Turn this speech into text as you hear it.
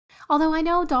Although I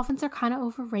know dolphins are kind of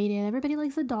overrated. Everybody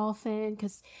likes a dolphin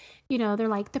because, they're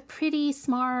like the pretty,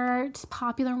 smart,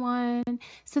 popular one.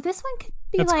 So this one could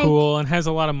be That's like cool and has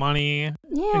a lot of money.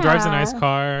 Yeah. And drives a nice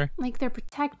car. Like they're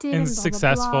protected And blah,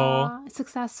 successful. Blah, blah.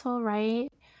 Successful, right?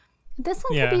 This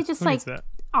one could be just like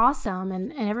awesome,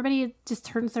 and everybody just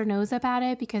turns their nose up at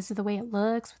it because of the way it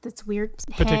looks with its weird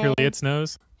Particularly head its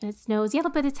nose. and its nose. Yeah,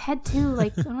 but its head too.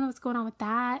 Like I don't know what's going on with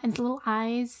that, and its little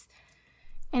eyes,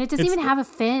 and it doesn't even have a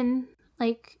fin.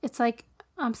 Like it's like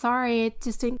I'm sorry, it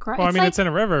just didn't grow. Well, it's in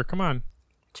a river. Come on,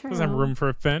 True. Doesn't have room for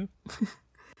a fin.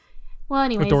 Well,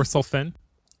 anyways, a dorsal fin.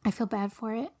 I feel bad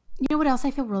for it. You know what else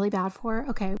I feel really bad for?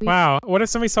 Okay. Wow. What if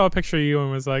somebody saw a picture of you and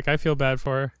was like, "I feel bad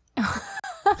for her."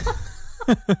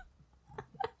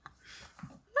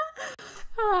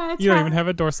 You don't even have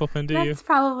a dorsal fin, do you? That's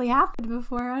probably happened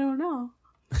before. I don't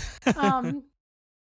know.